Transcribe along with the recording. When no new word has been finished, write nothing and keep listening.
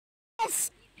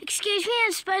Yes! Excuse me,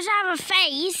 I'm supposed to have a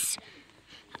face.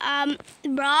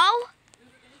 Bro?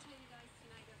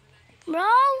 Bro?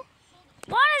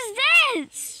 What is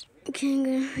this? Okay, I'm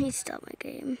gonna restart my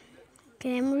game.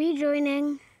 Okay, I'm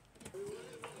rejoining.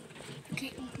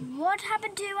 Okay, what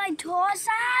happened to my torso?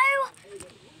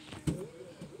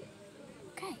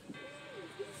 Okay.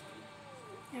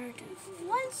 There it is.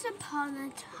 Once upon a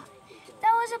time,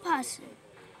 there was a person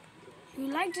who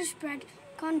liked to spread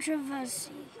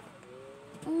controversy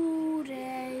all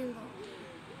day long.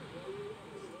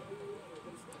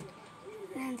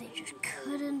 And they just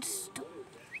couldn't stop.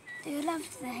 They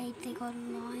loved the hate they got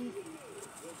online.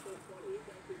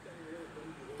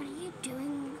 What are you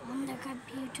doing on the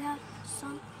computer,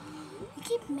 son? You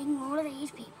keep making all of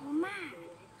these people mad.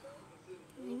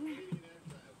 They're mad.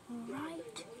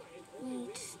 Alright? You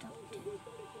need to stop doing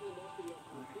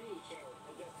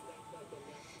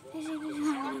alright.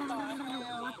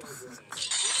 What the fuck?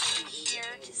 I'm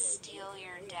here to steal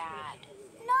your dad.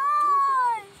 No!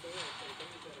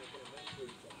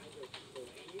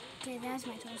 Okay, there's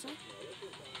my torso.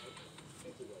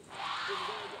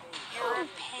 Your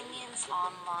opinions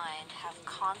online have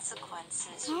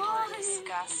consequences. You are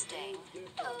disgusting.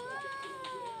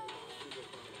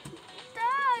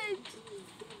 Dad!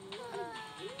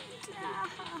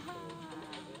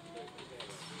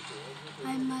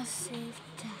 I must save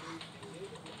Dad.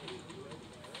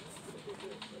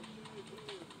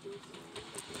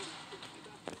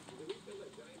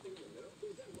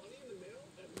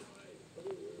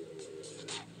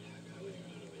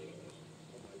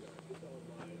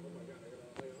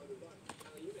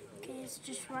 Let's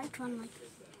just write one like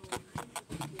this.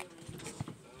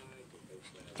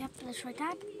 Yep, let's write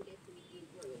that.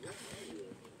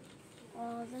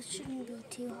 Oh, this shouldn't be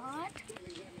too hard.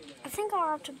 I think I'll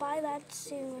have to buy that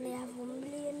soon when I have 1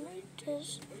 million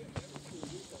liters.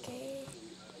 Okay.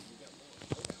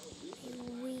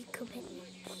 Weak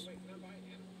opinions.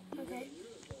 Okay.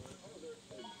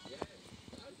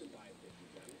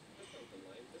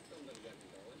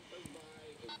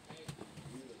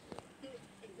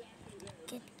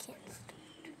 Get cancelled.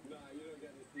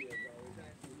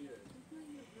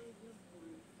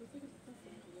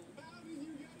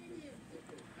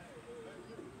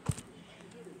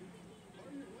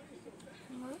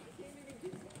 What?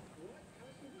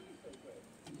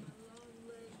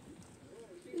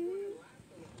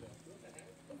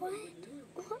 What?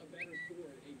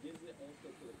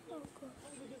 Oh God.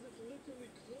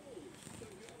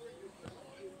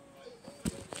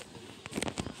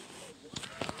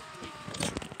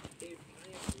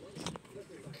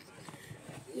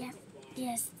 Yep.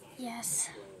 Yes. Yes.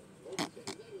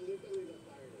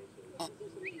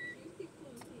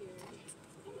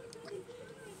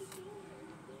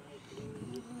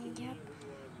 Yep.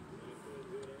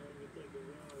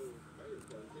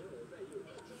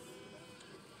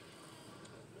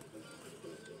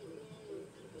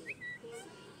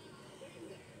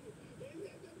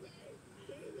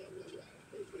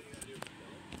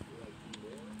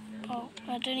 Oh,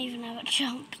 I don't even have a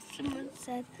jump. Someone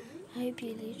said, I hope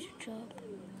you lose your job.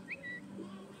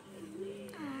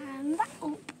 And that,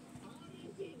 oh,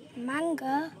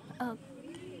 manga. Oh,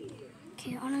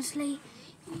 okay, honestly,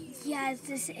 yes,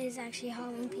 this is actually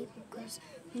harming people because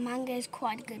manga is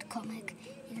quite a good comic,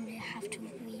 even though you have to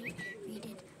read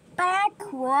it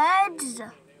backwards.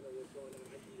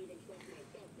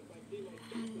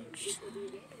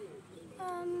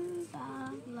 And,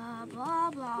 blah, blah, blah,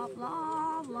 blah,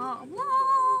 blah, blah,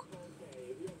 blah.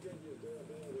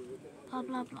 Blah,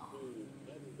 blah, blah.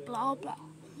 Blah, blah.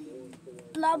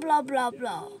 Blah, blah, blah,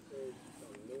 blah.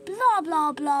 Blah,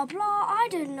 blah, blah, blah. I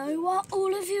don't know what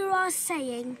all of you are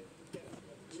saying.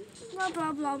 Blah,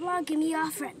 blah, blah, blah. Give me your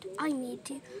friend. I need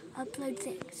to upload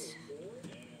things.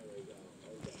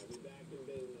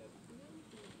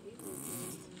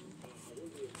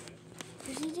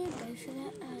 Does he do both of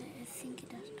that? I think he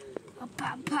does.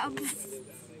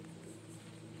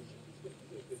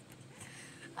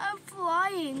 I'm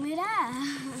flying midair.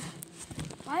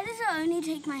 Why does it only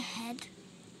take my head?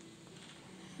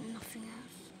 Nothing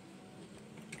else.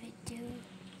 I do.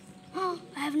 Oh,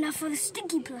 I have enough for the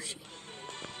stinky plushie.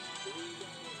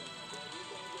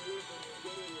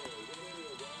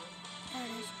 There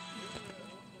it is.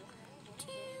 2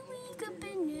 weak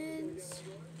opinions.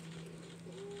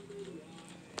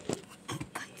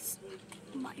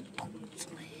 My box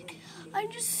lid. I'm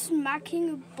just smacking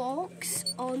a box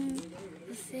on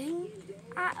the thing.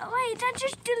 Wait, I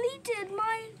just deleted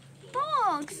my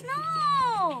box.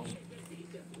 No!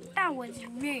 That was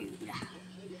rude.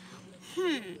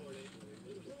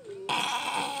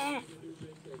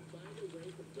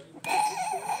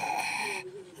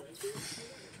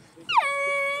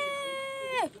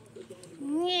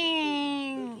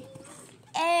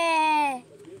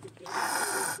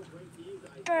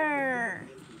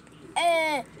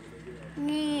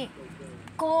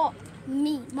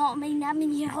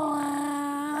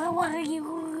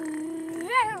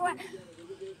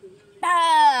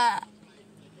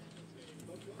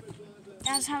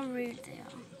 That's how rude they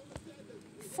are.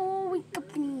 4 weak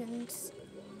opinions.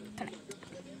 Correct.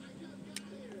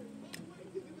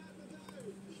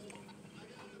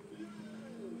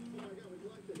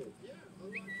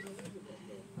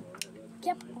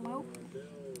 Yep, well,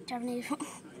 Japanese.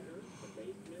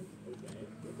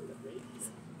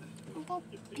 Well,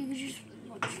 you could just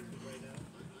watch.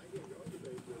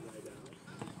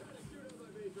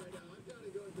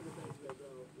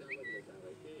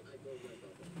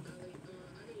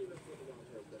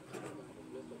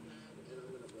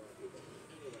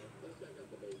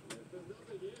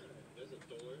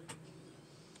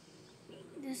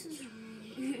 This is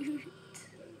rude.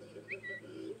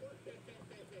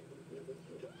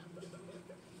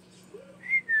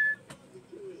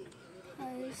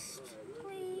 Post,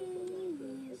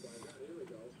 please.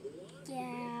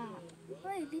 Yeah.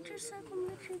 Wait, they just said I'm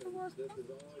literally the worst book.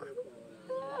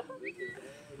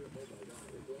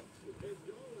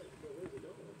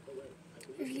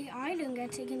 Usually I don't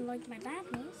get taken like my dad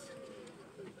does.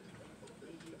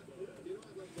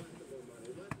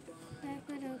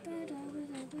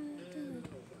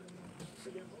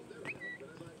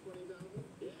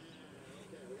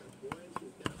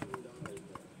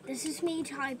 This is me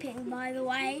typing, by the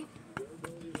way.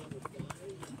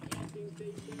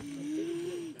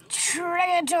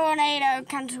 Trigger Tornado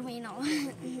Cantorino.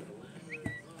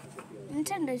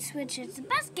 Nintendo Switch is the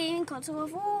best gaming console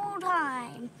of all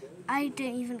time. I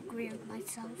don't even agree with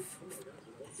myself.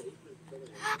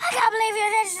 I can't believe you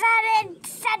just said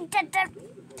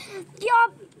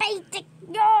it.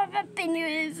 Your opinion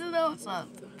is awesome.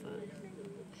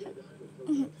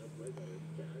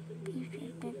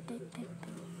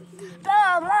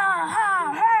 Blah, blah,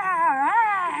 ha, ha,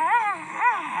 ha, ha,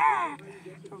 ha.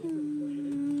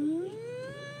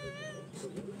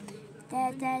 Da,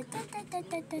 da, da, da, da,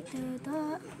 da, da,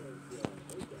 da.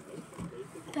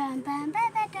 Bam, bam, ba,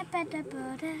 ba, da, ba, da, ba,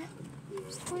 da.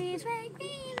 Please make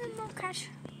me a little cash.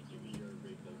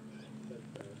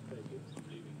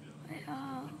 Wait,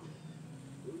 oh.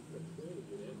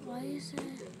 Why is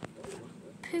it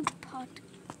poop pot?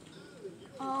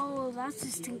 Oh, that's a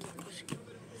stinky pot.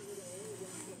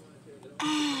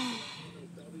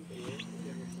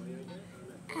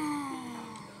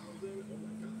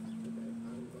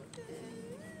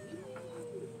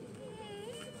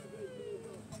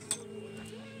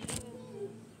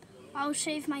 I'll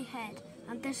shave my head,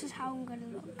 and this is how I'm gonna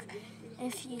look.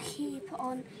 If you keep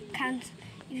on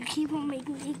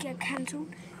making me get cancelled,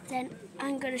 then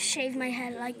I'm gonna shave my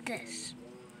head like this.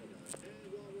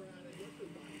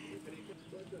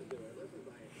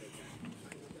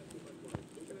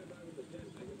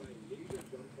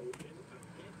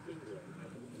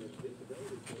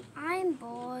 I'm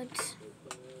bored.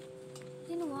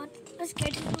 You know what? Let's go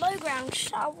to the low ground,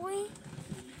 shall we?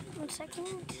 1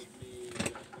 second.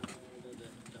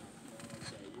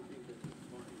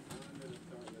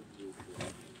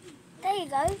 There you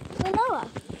go. We're lower.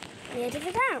 Near to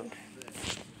the ground.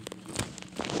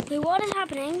 Okay, what is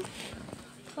happening?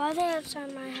 Why are they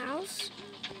outside my house?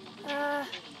 What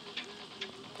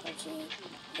do you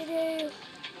do?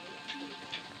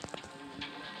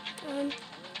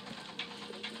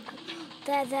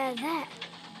 There.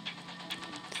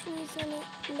 Please let me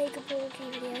make a poetry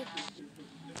video.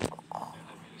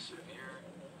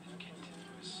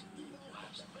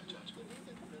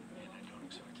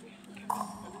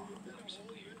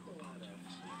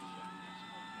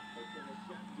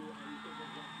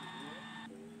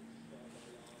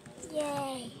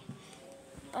 Yay!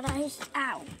 But I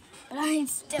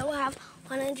still have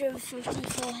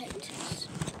 154 haters.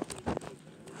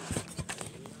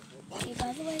 Okay,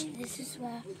 by the way, this is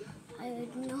where I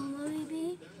would normally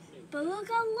be, but look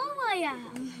how low I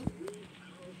am.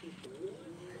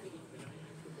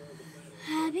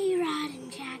 I'll be riding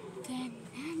Jack again.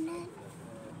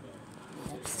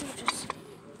 I'm still just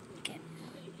getting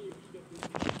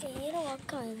out. Okay, you know what?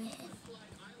 Come over here.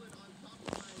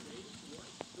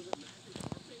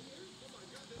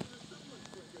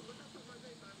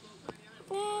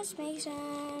 Let's make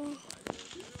some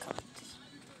comments.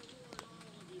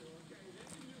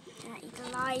 Yeah, you can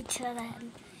lie to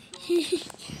them. Yes,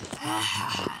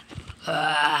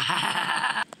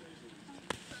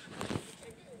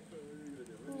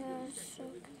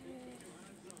 okay.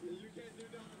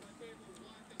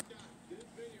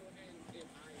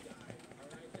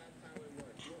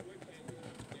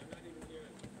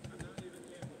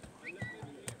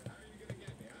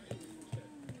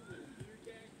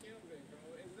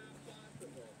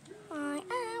 I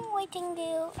am waiting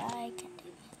till I can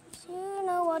do this.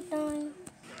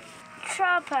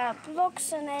 Chopper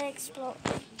blocks and then explodes.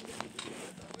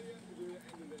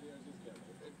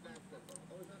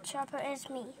 Chopper is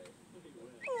me.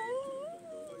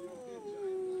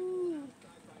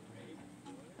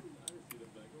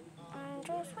 I'm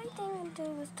just waiting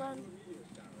until it's done.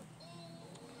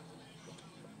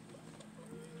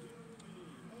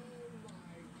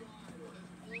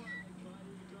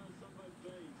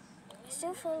 I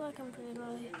still feel like I'm pretty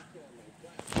low.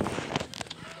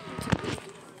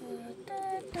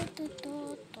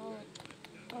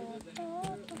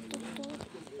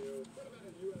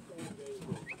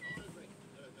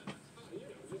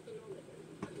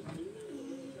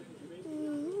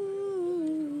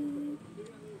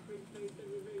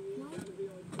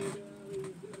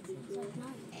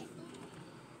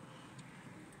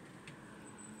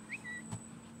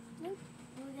 Nope,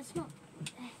 well, I guess not.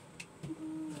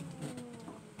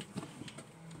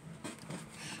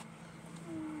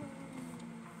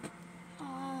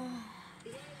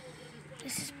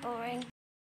 This is boring.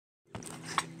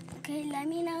 Okay, let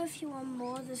me know if you want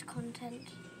more of this content.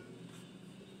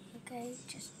 Okay,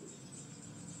 just...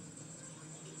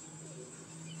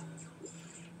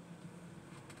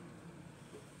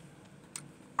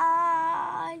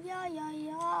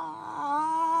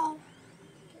 yeah.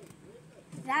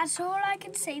 That's all I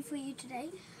can say for you today,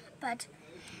 but